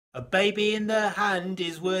A baby in the hand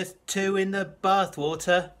is worth two in the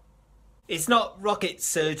bathwater. It's not rocket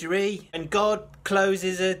surgery. When God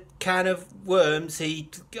closes a can of worms, he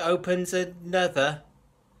opens another.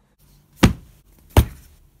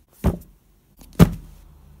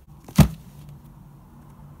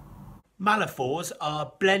 Malaphors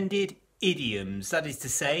are blended idioms. That is to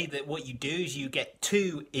say that what you do is you get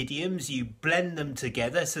two idioms, you blend them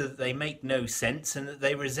together so that they make no sense and that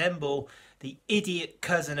they resemble the idiot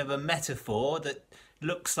cousin of a metaphor that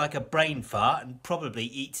looks like a brain fart and probably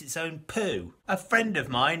eats its own poo. A friend of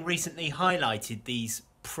mine recently highlighted these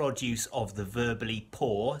produce of the verbally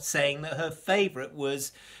poor, saying that her favourite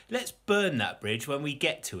was, "Let's burn that bridge when we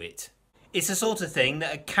get to it." It's the sort of thing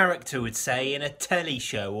that a character would say in a telly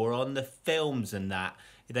show or on the films and that.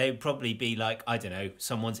 They'd probably be like, I don't know,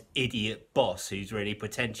 someone's idiot boss who's really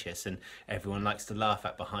pretentious and everyone likes to laugh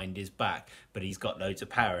at behind his back, but he's got loads of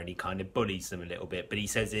power and he kind of bullies them a little bit, but he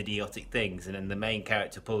says idiotic things and then the main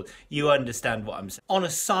character pulls. You understand what I'm saying. On a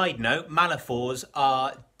side note, Malaphors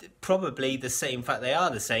are probably the same, in fact they are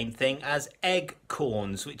the same thing as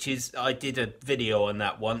eggcorns, which is, I did a video on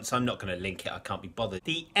that once, I'm not going to link it, I can't be bothered.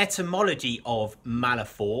 The etymology of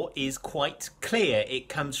Malaphor is quite clear. It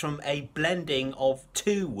comes from a blending of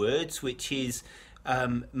two words, which is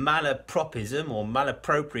malapropism or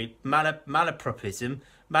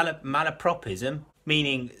malapropism,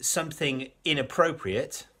 meaning something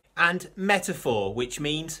inappropriate, and metaphor, which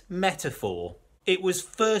means metaphor. It was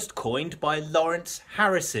first coined by Lawrence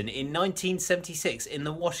Harrison in 1976 in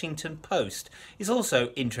the Washington Post. It's also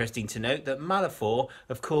interesting to note that Malaphor,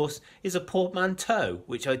 of course, is a portmanteau,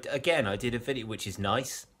 which I did a video, which is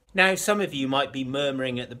nice. Now, some of you might be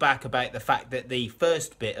murmuring at the back about the fact that the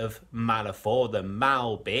first bit of Malaphor, the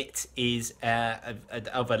mal bit, is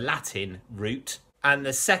of a Latin root, and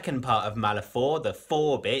the second part of Malaphor, the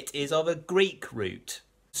for bit, is of a Greek root.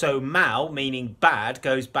 So mal, meaning bad,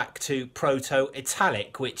 goes back to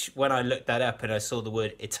Proto-Italic, which when I looked that up and I saw the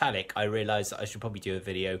word italic, I realised that I should probably do a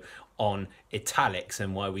video on italics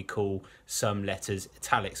and why we call some letters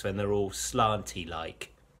italics when they're all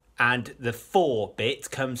slanty-like. And the for bit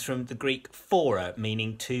comes from the Greek phora,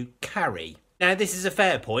 meaning to carry. Now, this is a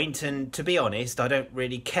fair point, and to be honest, I don't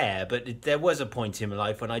really care, but there was a point in my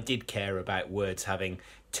life when I did care about words having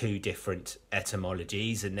two different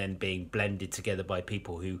etymologies and then being blended together by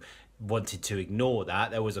people who wanted to ignore that.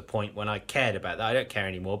 There was a point when I cared about that. I don't care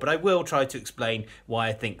anymore, but I will try to explain why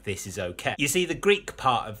I think this is okay. You see, the Greek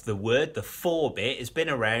part of the word, the for bit, has been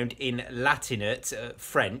around in Latinate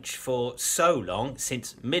French for so long,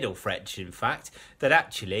 since Middle French in fact, that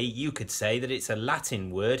actually you could say that it's a Latin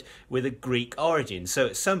word with a Greek origin. So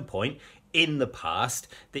at some point in the past,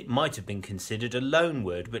 it might have been considered a loan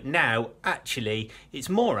word, but now actually it's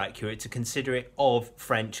more accurate to consider it of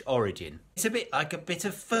French origin. It's a bit like a bit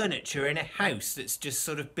of furniture in a house that's just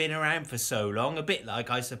sort of been around for so long, a bit like,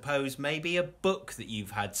 I suppose, maybe a book that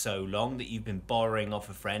you've had so long that you've been borrowing off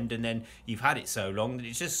a friend and then you've had it so long that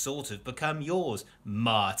it's just sort of become yours,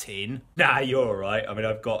 Martin. Nah, you're all right. I mean,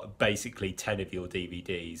 I've got basically 10 of your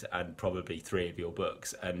DVDs and probably 3 of your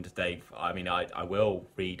books, and I will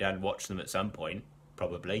read and watch them at some point,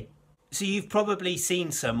 probably. So you've probably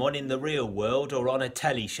seen someone in the real world or on a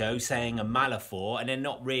telly show saying a Malaphor and then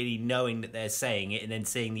not really knowing that they're saying it and then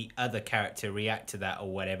seeing the other character react to that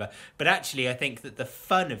or whatever. But actually I think that the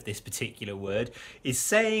fun of this particular word is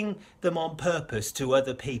saying them on purpose to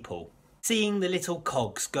other people. Seeing the little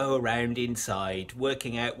cogs go around inside,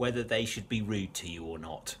 working out whether they should be rude to you or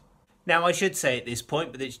not. Now, I should say at this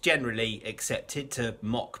point, but it's generally accepted to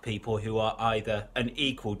mock people who are either an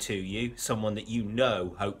equal to you, someone that you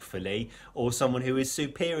know, hopefully, or someone who is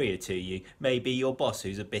superior to you, maybe your boss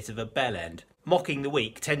who's a bit of a bellend. Mocking the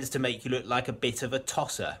weak tends to make you look like a bit of a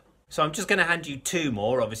tosser. So I'm just going to hand you 2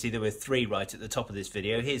 more. Obviously there were 3 right at the top of this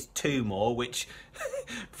video. Here's 2 more, which,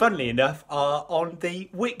 funnily enough, are on the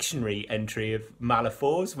Wiktionary entry of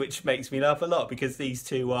Malaphors, which makes me laugh a lot because these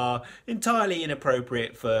 2 are entirely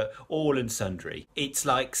inappropriate for all and sundry. It's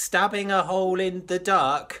like stabbing a hole in the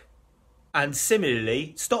dark, and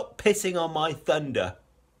similarly, stop pissing on my thunder.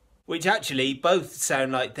 Which actually both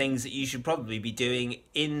sound like things that you should probably be doing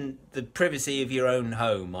in the privacy of your own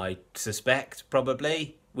home, I suspect,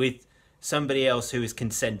 probably, with somebody else who is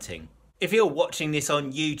consenting. If you're watching this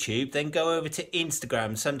on YouTube, then go over to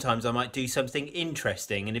Instagram. Sometimes I might do something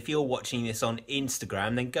interesting. And if you're watching this on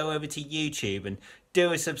Instagram, then go over to YouTube and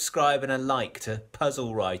do a subscribe and a like to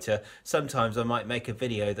Puzzle Writer. Sometimes I might make a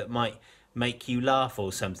video that might make you laugh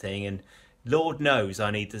or something, and Lord knows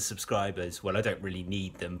I need the subscribers. Well, I don't really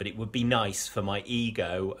need them, but it would be nice for my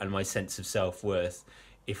ego and my sense of self-worth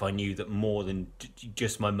if I knew that more than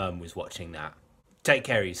just my mum was watching that. Take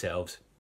care of yourselves.